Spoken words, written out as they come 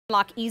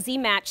Lock Easy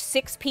Match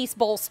 6-piece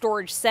bowl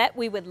storage set.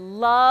 We would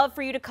love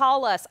for you to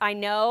call us. I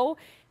know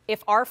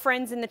if our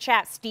friends in the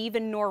chat, Steve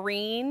and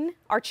Noreen,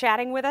 are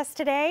chatting with us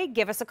today,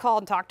 give us a call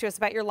and talk to us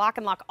about your Lock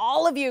and Lock.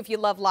 All of you, if you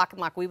love Lock and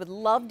Lock, we would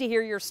love to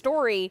hear your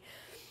story.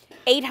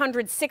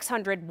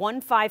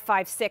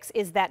 800-600-1556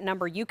 is that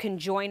number. You can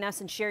join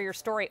us and share your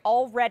story.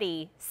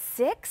 Already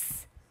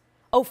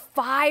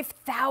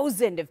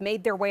 5,000 have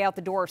made their way out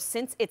the door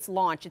since its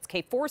launch. It's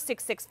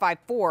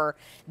K46654.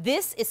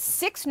 This is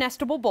 6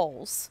 nestable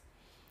bowls,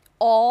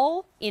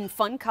 all in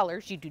fun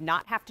colors. You do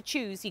not have to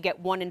choose. You get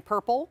one in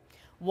purple,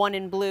 one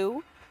in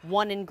blue,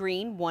 one in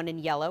green, one in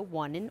yellow,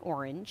 one in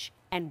orange,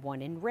 and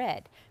one in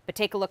red. But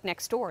take a look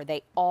next door.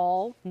 They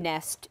all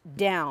nest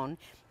down,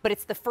 but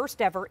it's the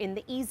first ever in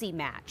the Easy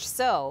Match.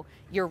 So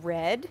your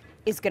red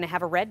is going to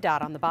have a red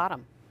dot on the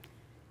bottom,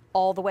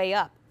 all the way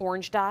up.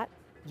 Orange dot,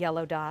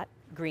 yellow dot,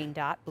 green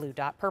dot, blue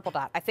dot, purple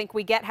dot. I think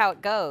we get how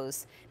it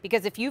goes,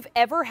 because if you've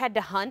ever had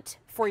to hunt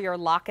for your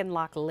Lock and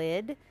Lock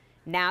lid,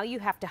 now you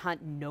have to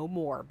hunt no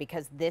more,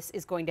 because this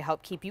is going to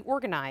help keep you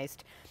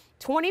organized.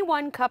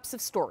 21 cups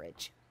of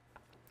storage.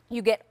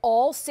 You get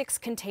all 6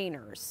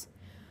 containers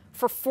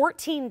for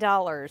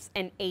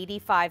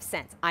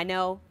 $14.85. I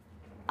know.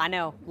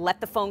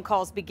 Let the phone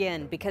calls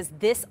begin, because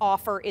this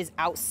offer is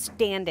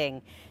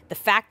outstanding. The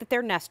fact that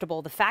they're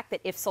nestable, the fact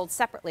that if sold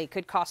separately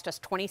could cost us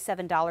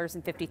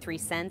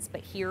 $27.53,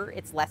 but here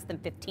it's less than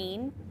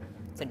 $15.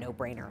 It's a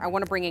no-brainer. I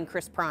want to bring in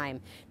Chris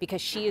Prime,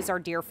 because she is our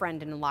dear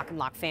friend in the Lock and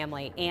Lock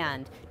family.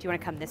 And do you want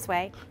to come this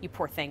way? You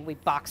poor thing, we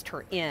boxed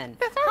her in.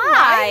 That's all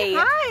right.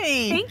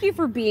 Hi. Thank you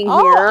for being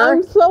here.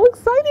 I'm so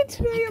excited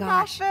today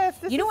about this.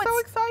 This is so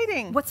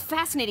exciting. What's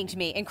fascinating to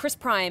me, and Chris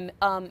Prime,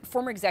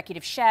 former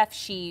executive chef,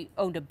 she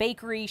owned a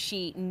bakery.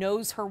 She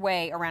knows her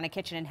way around a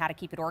kitchen and how to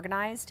keep it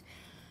organized.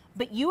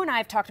 But you and I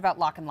have talked about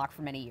Lock and Lock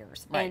for many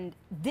years. Right. And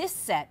this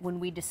set,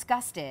 when we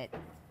discussed it,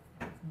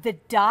 the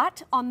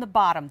dot on the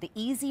bottom, the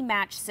Easy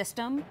Match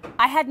system,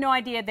 I had no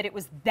idea that it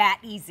was that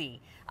easy.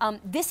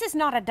 This is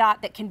not a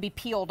dot that can be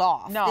peeled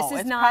off. No, this is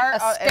it's not a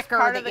sticker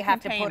that you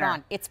have to put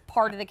on. It's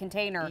part of the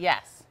container.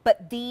 Yes.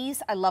 But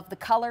these, I love the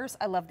colors.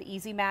 I love the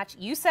Easy Match.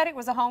 You said it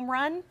was a home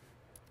run.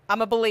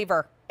 I'm a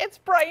believer. It's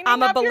brightening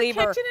I'm a up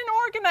believer. your kitchen and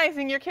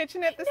organizing your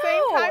kitchen at the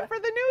same time for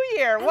the new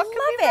year. What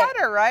could be it.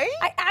 better, right?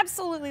 I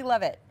absolutely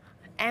love it.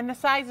 And the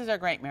sizes are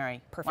great,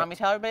 Mary. Perfect. Want me to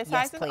tell everybody the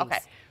sizes? Yes, please. Okay.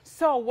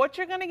 So what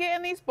you're going to get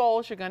in these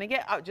bowls, you're going to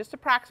get just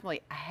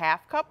approximately a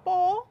 1/2 cup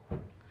bowl,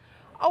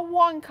 a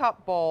 1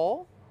 cup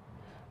bowl,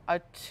 a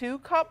 2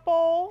 cup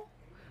bowl,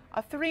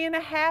 a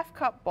 3.5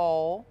 cup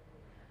bowl,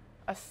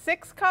 a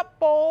 6 cup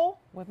bowl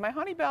with my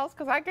honey bells,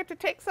 because I get to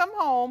take some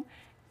home,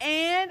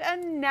 and a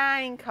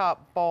 9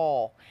 cup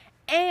bowl.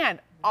 And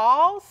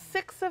all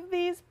 6 of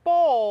these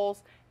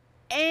bowls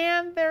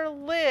and their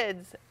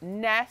lids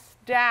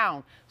nest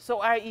down.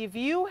 So if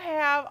you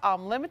have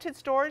limited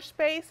storage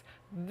space,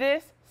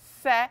 this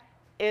set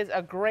is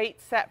a great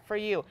set for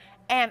you.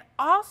 And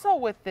also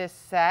with this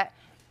set,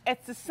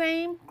 it's the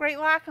same great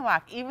Lock and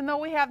Lock. Even though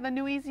we have the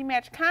new Easy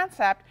Match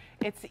concept,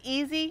 it's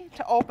easy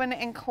to open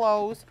and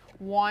close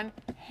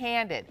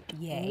one-handed.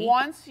 Yay.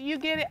 Once you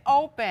get it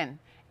open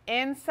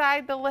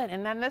inside the lid,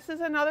 and then this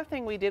is another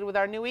thing we did with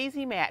our new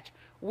Easy Match.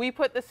 We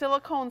put the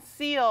silicone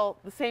seal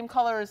the same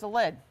color as the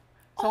lid.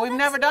 So we've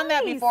never done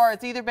that before.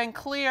 It's either been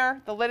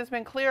clear, the lid has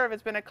been clear if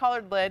it's been a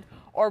colored lid,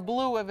 or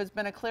blue if it's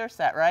been a clear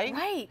set, right?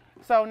 Right.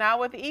 So now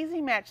with the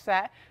Easy Match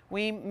set,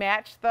 we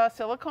matched the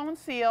silicone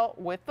seal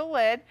with the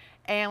lid,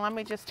 and let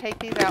me just take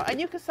these out. And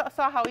you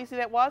saw how easy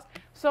that was.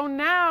 So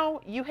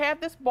now you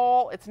have this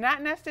bowl, it's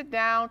not nested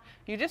down,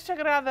 you just took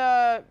it out of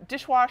the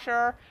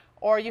dishwasher,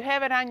 or you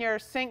have it on your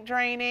sink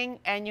draining,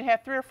 and you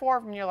have 3 or 4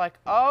 of them, you're like,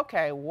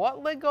 okay,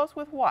 what lid goes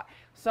with what?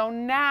 So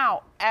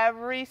now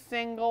every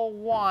single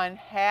one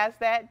has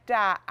that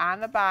dot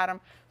on the bottom,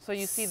 so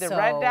you see the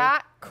red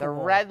dot, the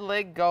red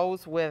lid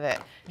goes with it.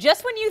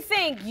 Just when you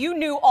think you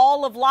knew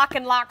all of Lock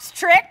and Lock's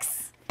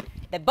tricks,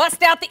 they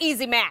bust out the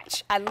Easy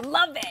Match. I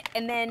love it.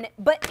 And then,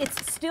 but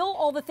it's still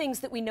all the things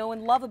that we know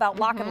and love about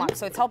Lock and Lock.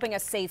 So it's helping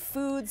us save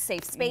food,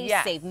 save space,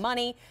 save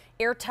money,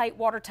 airtight,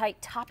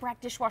 watertight, top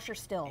rack dishwasher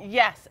still.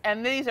 Yes,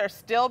 and these are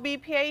still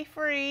BPA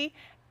free,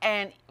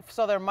 and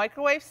so they're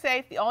microwave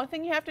safe. The only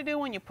thing you have to do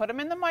when you put them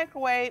in the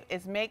microwave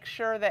is make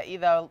sure that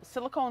the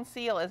silicone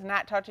seal is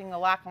not touching the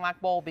Lock and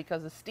Lock bowl,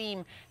 because the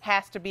steam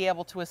has to be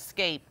able to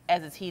escape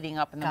as it's heating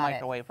up in the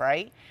microwave,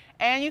 right?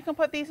 And you can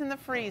put these in the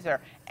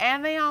freezer,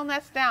 and they all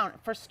nest down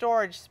for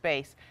storage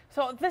space.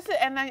 So this is,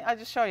 and then I'll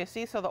just show you,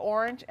 see, so the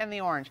orange and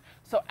the orange.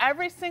 So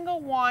every single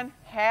one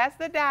has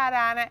the dot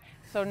on it,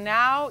 so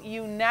now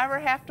you never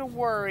have to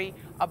worry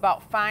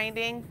about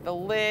finding the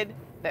lid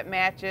that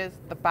matches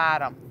the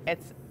bottom.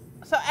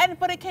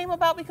 But it came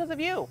about because of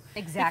you.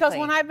 Exactly. Because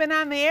when I've been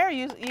on the air,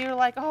 you're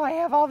like, oh, I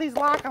have all these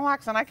Lock and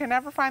Locks and I can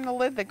never find the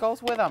lid that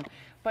goes with them.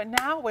 But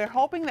now we're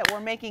hoping that we're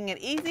making it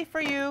easy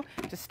for you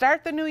to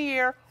start the new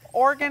year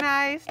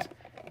organized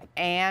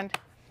and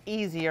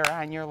easier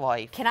on your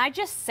life. Can I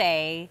just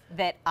say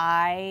that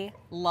I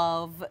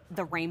love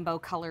the rainbow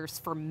colors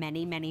for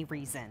many, many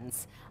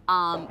reasons.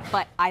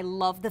 But I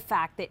love the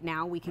fact that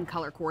now we can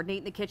color coordinate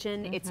in the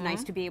kitchen. It's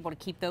nice to be able to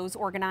keep those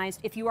organized.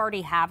 If you already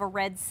have a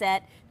red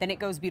set, then it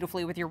goes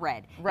beautifully with your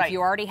red. Right. If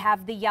you already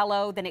have the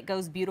yellow, then it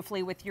goes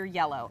beautifully with your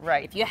yellow.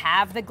 Right. If you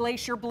have the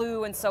glacier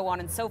blue and so on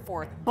and so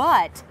forth.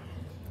 But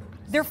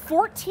they're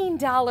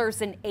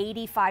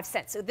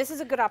 $14.85. So this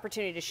is a good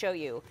opportunity to show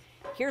you.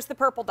 Here's the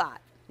purple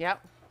dot.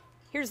 Yep.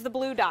 Here's the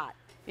blue dot.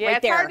 Yeah, right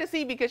it's there. hard to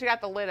see because you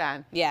got the lid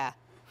on. Yeah,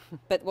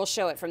 but we'll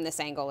show it from this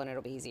angle and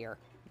it'll be easier.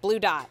 Blue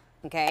dot,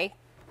 okay?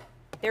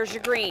 There's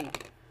your green.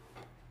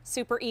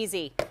 Super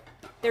easy.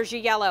 There's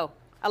your yellow.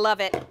 I love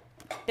it.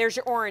 There's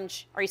your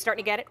orange. Are you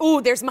starting to get it?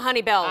 Ooh, there's my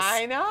honey bells.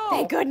 I know.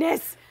 Thank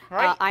goodness.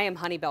 Right? I am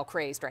honey bell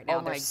crazed right now.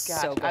 Oh my They're gosh,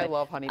 so good. I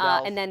love honey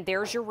bells. And then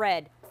there's your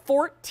red.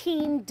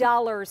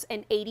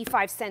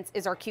 $14.85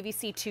 is our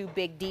QVC 2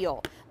 big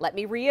deal. Let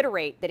me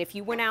reiterate that if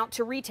you went out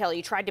to retail,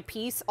 you tried to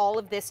piece all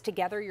of this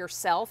together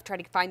yourself, try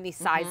to find these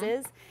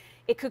sizes,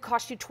 it could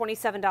cost you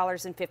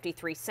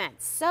 $27.53.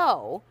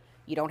 So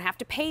you don't have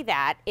to pay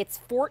that. It's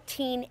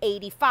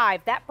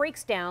 $14.85. That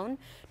breaks down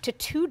to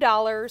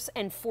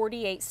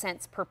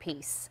 $2.48 per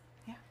piece.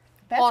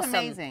 That's awesome.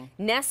 amazing.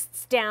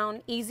 Nests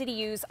down, easy to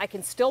use. I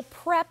can still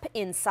prep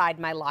inside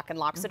my lock and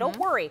lock, so don't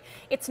worry.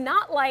 It's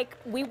not like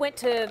we went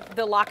to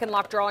the lock and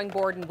lock drawing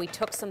board and we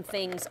took some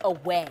things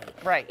away.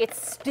 Right.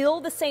 It's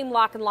still the same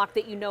lock and lock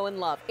that you know and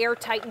love.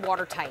 Airtight and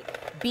watertight,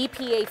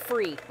 BPA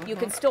free. You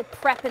can still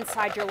prep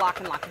inside your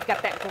lock and lock. You've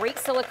got that great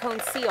silicone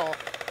seal,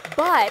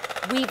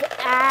 but we've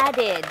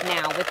added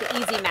now with the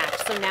Easy Match.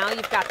 So now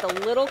you've got the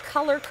little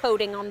color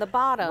coding on the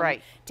bottom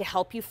to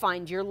help you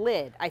find your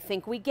lid. I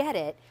think we get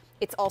it.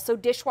 It's also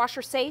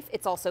dishwasher safe,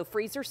 it's also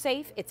freezer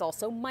safe, it's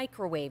also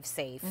microwave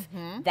safe.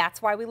 That's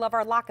why we love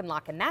our lock and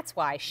lock, and that's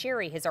why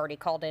Sherry has already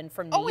called in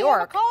from New York. Oh, we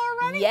have a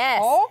caller already?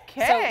 Yes.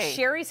 Okay. So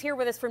Sherry's here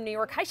with us from New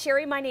York. Hi,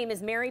 Sherry. My name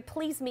is Mary.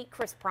 Please meet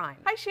Chris Prime.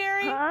 Hi,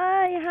 Sherry.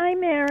 Hi,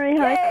 Mary.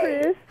 Hi,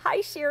 Chris.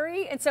 Hi,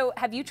 Sherry. And so,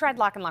 have you tried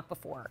lock and lock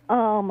before?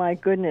 Oh, my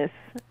goodness.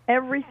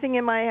 Everything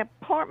in my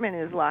apartment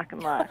is lock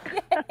and lock.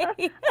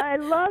 I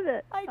love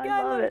it. I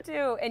love it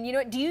too. And you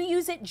know, do you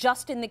use it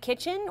just in the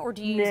kitchen, or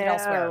do you use it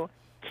elsewhere?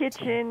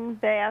 Kitchen,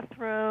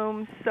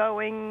 bathroom,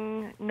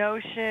 sewing,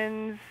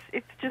 notions.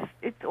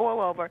 It's all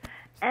over.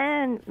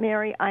 And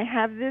Mary, I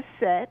have this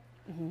set.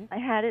 I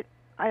had it.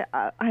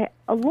 A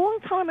long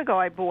time ago.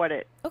 I bought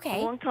it.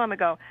 Okay. A long time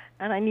ago,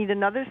 and I need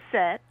another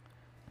set.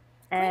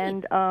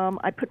 And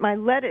I put my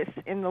lettuce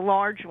in the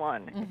large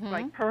one. It's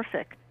like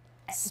perfect.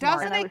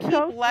 Smart. And I was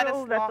so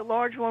thrilled that the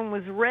large one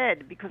was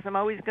red because I'm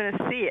always going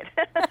to see it.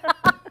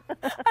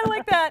 I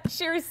like that.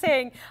 Sherry's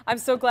saying, I'm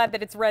so glad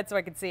that it's red so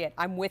I can see it.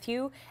 I'm with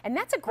you. And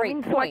that's a great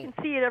point. So I can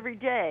see it every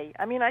day.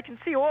 I mean, I can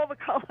see all the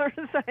colors.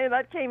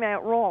 That came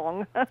out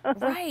wrong.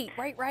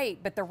 Right.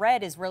 But the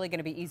red is really going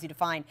to be easy to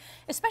find,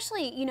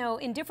 especially, you know,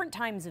 in different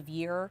times of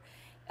year.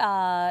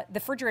 The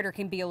refrigerator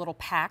can be a little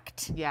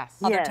packed. Yes.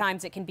 Other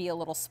times it can be a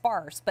little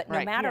sparse. But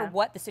no matter Yeah.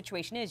 what the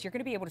situation is, you're going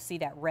to be able to see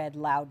that red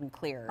loud and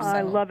clear. So.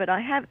 I love it.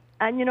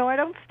 And you know, I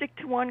don't stick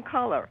to one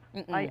color.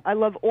 I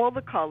love all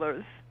the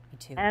colors. Me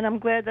too. And I'm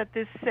glad that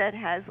this set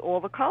has all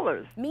the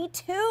colors. Me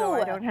too. So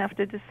I don't have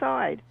to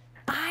decide.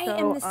 I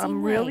am the same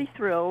I'm way. really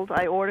thrilled.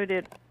 I ordered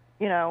it,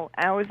 you know,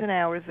 hours and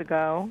hours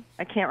ago.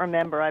 I can't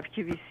remember. I have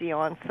QVC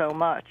on so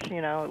much,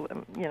 you know,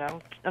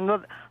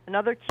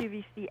 another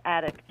QVC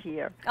addict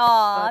here.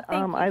 Aw,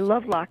 thank you. I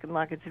love lock and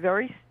lock. It's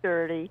very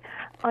sturdy.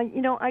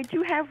 You know, I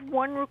do have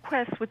one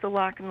request with the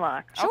lock and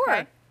lock. Sure.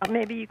 Okay.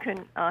 Maybe you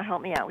can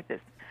help me out with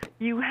this.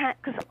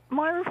 Because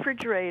my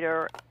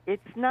refrigerator,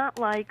 it's not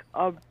like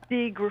a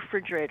big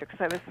refrigerator because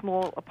I have a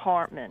small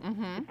apartment.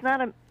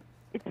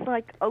 It's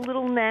like a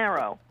little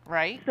narrow.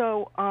 Right.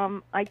 So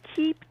I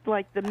keep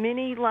like the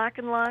mini lock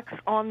and locks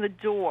on the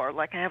door.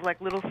 Like I have like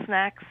little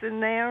snacks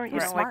in there, you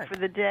know, smart. like for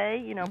the day,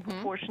 you know,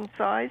 proportion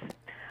size.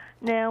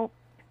 Now,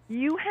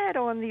 you had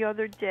on the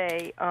other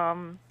day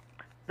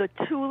the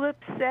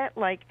tulip set,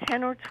 like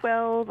 10 or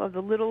 12 of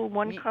the little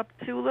one-cup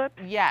tulips.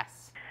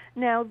 Yes.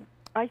 Now,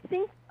 I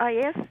think I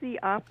asked the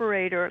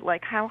operator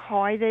like how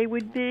high they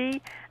would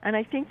be, and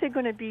I think they're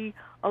going to be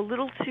a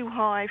little too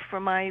high for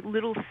my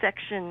little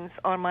sections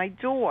on my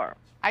door.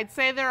 I'd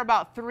say they're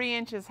about 3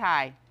 inches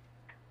high.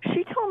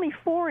 She told me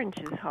 4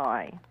 inches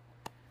high.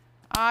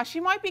 She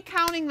might be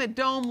counting the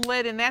dome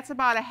lid, and that's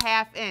about a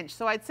 ½ inch.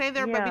 So I'd say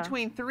they're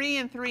between 3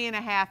 and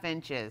 3½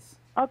 inches.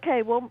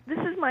 Okay, well, this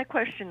is my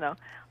question, though.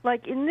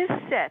 Like in this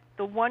set,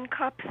 the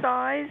 1-cup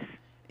size,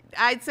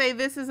 I'd say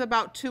this is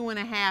about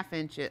 2½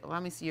 inches.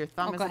 Let me see. Your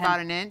thumb is go about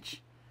ahead. an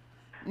inch.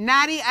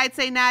 I'd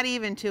say not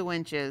even 2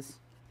 inches.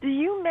 do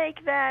you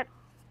make that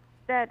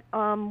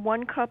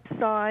 1-cup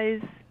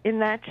size in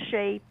that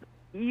shape?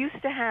 You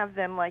used to have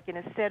them like in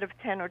a set of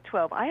 10 or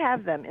 12. I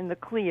have them in the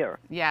clear.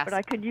 Yes. But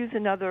I could use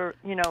another,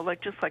 you know,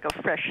 like just like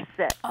a fresh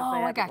set. 'cause Oh, I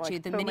have got it, you.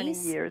 like, The so many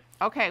minis? years.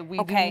 Okay, we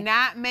Okay. do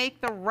not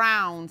make the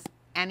rounds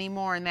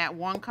anymore in that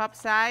 1 cup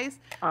size.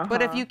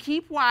 But if you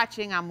keep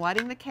watching, I'm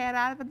letting the cat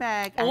out of the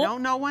bag. I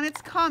don't know when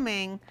it's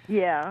coming.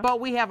 Yeah. But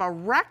we have a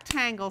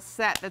rectangle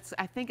set that's,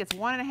 I think it's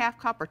 1.5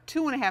 cup or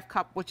 2.5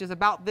 cup, which is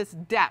about this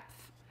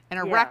depth, and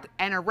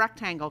a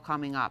rectangle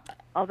coming up.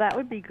 Oh, that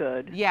would be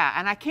good. Yeah,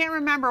 and I can't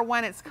remember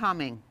when it's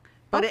coming.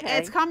 But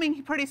it's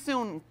coming pretty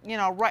soon, you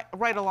know,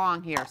 right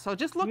along here. So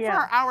just look for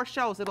our hour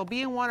shows. It'll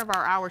be in one of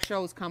our hour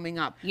shows coming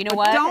up. You know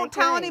what? Don't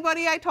tell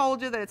anybody I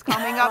told you that it's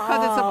coming up,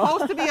 because it's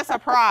supposed to be a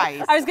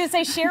surprise. I was going to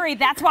say, Sherry,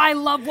 that's why I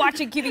love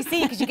watching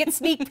QVC, because you get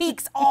sneak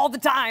peeks all the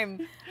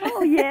time.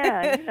 Oh,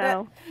 yeah, you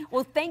know.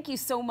 Well, thank you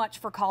so much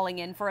for calling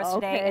in for us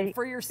today and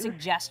for your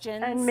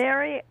suggestions. And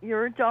Mary,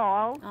 you're a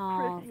doll.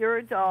 Oh, Chris, you're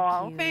a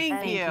doll.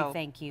 Thank you.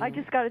 Thank you. I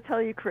just got to tell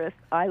you, Chris,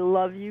 I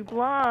love you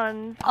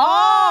blondes.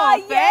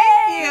 Oh,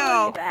 thank you.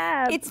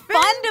 It's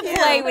fun to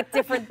play with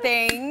different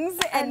things.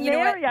 And you know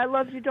Mary, what? I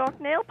love your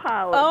dark nail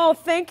polish. Oh,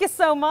 thank you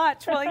so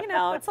much. Well, you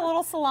know, it's a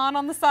little salon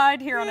on the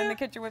side here on In the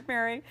Kitchen with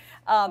Mary.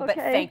 But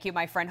thank you,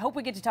 my friend. Hope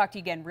we get to talk to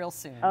you again real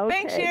soon. Okay.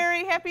 Thanks,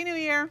 Sherry. Happy New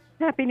Year.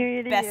 Happy New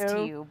Year to you. Best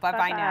to you.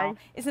 Bye-bye now.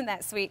 Isn't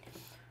that sweet?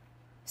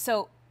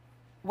 So,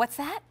 what's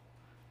that?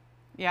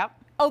 Yep.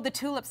 Oh, the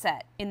tulip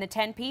set in the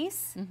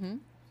 10-piece? Mm-hmm.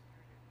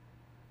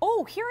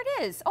 Oh, here it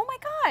is. Oh, my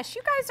gosh.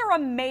 You guys are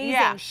amazing.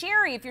 Yeah.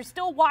 Sherry, if you're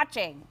still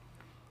watching,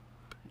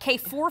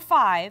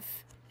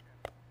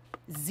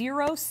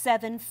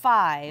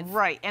 K45075.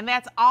 Right, and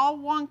that's all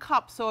 1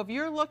 cup. So if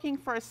you're looking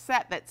for a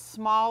set that's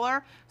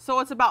smaller, so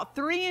it's about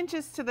 3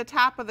 inches to the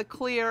top of the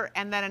clear,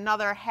 and then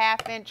another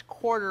 1/2 inch,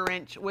 1/4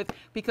 inch,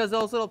 because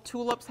those little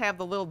tulips have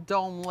the little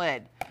dome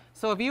lid.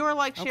 So if you are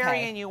like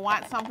Sherry and you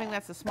want something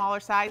that's the smaller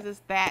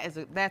sizes,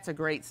 that's a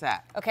great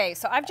set. Okay,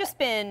 so I've just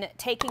been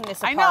taking this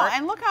apart. I know,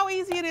 and look how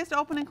easy it is to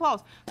open and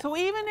close. So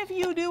even if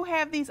you do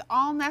have these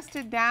all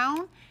nested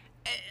down,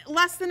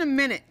 less than a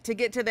minute to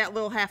get to that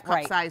little 1/2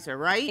 cup sizer,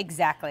 right?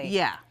 Exactly.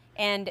 Yeah.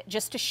 And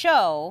just to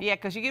show. Yeah,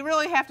 because you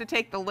really have to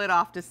take the lid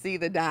off to see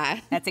the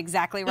dye. That's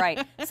exactly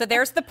right. So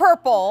there's the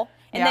purple.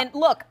 And then,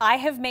 look, I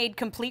have made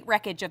complete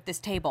wreckage of this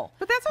table.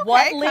 But that's okay.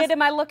 What lid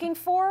am I looking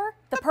for?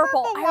 The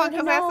purple. I already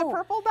know. That's the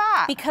purple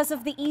dot. Because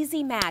of the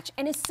easy match.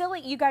 And it's silly.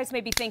 You guys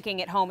may be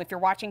thinking at home, if you're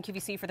watching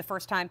QVC for the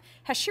first time,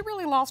 has she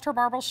really lost her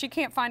marbles? She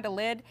can't find a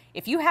lid.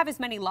 If you have as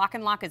many lock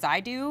and lock as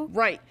I do,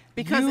 right?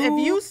 Because if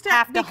you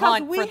have to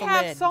hunt we for the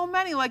have lid. so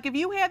many. Like if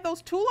you had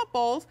those tulip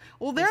bowls,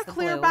 well, they're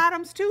clear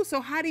bottoms too. So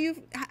how do you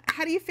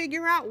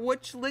figure out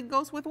which lid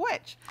goes with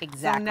which?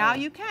 Exactly. So now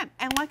you can.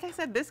 And like I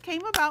said, this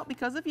came about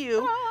because of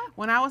you.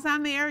 When I was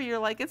on the air, you're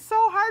like, it's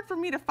so hard for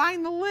me to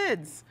find the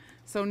lids.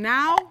 So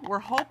now we're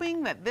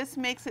hoping that this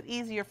makes it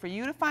easier for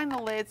you to find the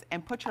lids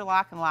and put your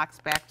lock and locks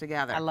back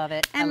together. I love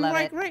it. And I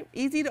love it. Right,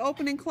 easy to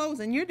open and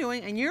close. And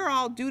you're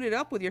all duded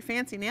up with your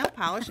fancy nail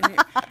polish,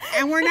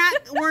 and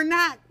we're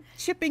not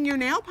chipping your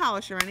nail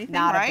polish or anything,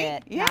 Not right? a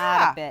bit. Yeah.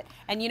 Not a bit.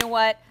 And you know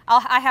what?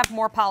 I have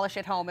more polish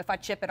at home. If I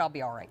chip it, I'll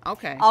be all right.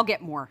 Okay. I'll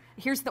get more.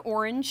 Here's the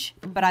orange,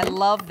 but I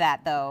love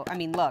that though. I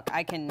mean, look,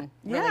 I can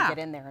really get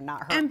in there and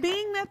not hurt. And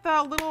being that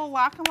the little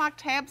lock and lock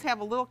tabs have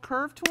a little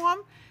curve to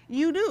them,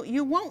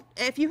 you won't,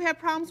 if you have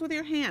problems with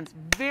your hands,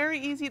 very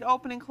easy to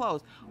open and close.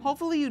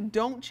 Hopefully you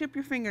don't chip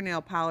your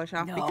fingernail polish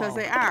off because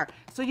they are.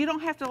 So you don't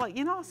have to, like,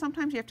 you know,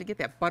 sometimes you have to get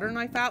that butter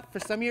knife out for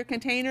some of your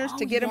containers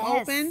to get them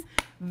open.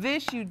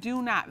 This you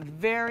do not.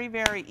 Very,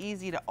 very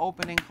easy to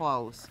open and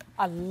close.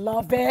 I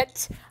love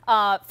it.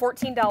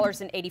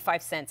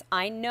 $14.85.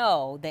 I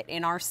know that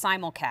in our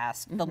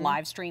simulcast, the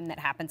live stream that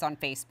happens on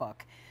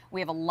Facebook,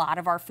 we have a lot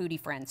of our foodie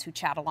friends who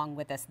chat along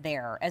with us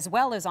there, as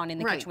well as on In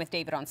the Kitchen with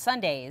David on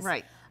Sundays.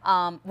 Right.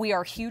 We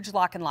are huge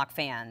Lock and Lock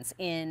fans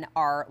in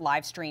our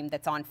live stream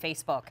that's on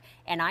Facebook.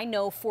 And I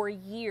know for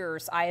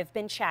years I have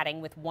been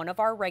chatting with one of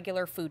our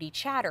regular foodie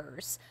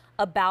chatters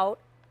about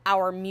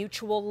our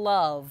mutual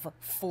love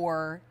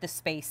for the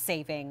space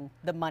saving,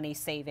 the money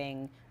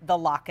saving, the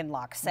Lock and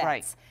Lock sets.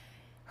 Right.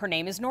 Her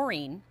name is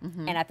Noreen,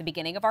 and at the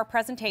beginning of our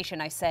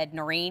presentation, I said,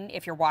 Noreen,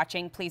 if you're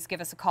watching, please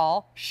give us a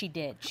call. She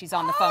did. She's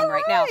on the phone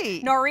right now.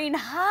 Noreen,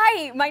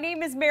 hi. My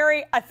name is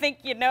Mary. I think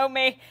you know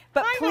me,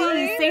 but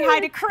please say hi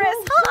to Chris.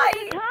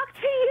 Hi. Talk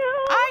to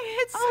you.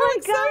 It's so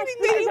exciting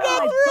that you got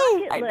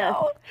through. I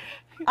know.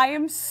 I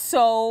am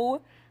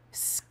so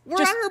We're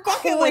just on her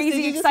bucket crazy list.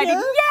 Did you excited.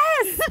 hear?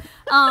 Yes.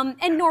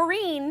 And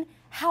Noreen,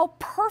 how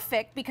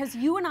perfect, because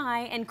you and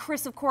I and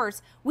Chris, of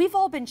course, we've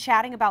all been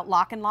chatting about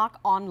Lock and Lock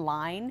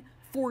online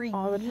for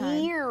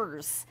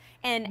years.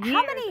 And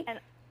how many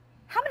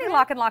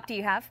Lock and Lock do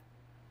you have?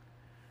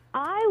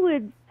 I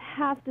would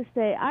have to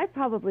say I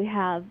probably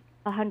have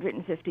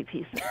 150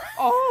 pieces.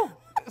 Oh,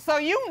 so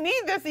you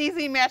need this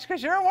easy match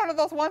because you're one of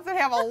those ones that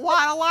have a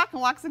lot of Lock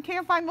and Locks and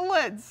can't find the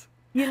lids.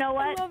 You know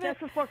what? Just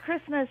before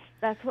Christmas,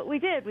 that's what we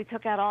did. We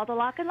took out all the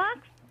Lock and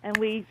Locks and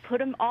we put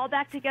them all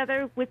back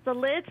together with the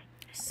lids.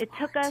 It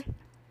took us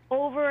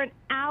over an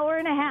hour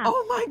and a half.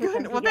 Oh my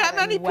goodness! Well, that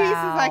many pieces,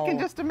 I can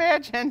just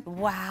imagine.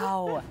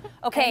 Wow.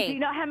 Okay. And do you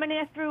know how many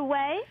I threw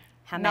away?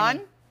 How many?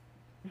 None.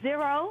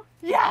 0.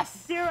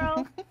 Yes.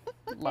 0.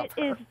 Love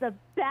It is the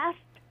best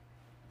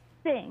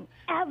thing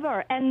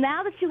ever. And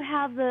now that you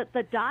have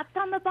the dots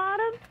on the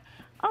bottom,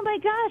 oh my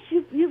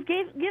gosh, you've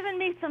given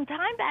me some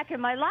time back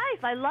in my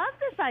life. I love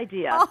this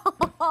idea.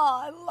 Oh,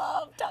 I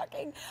love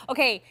talking.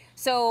 Okay,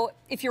 so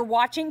if you're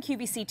watching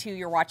QVC2,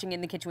 you're watching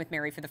In the Kitchen with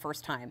Mary for the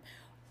first time.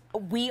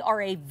 We are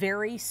a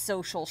very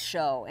social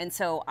show, and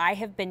so I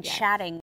have been chatting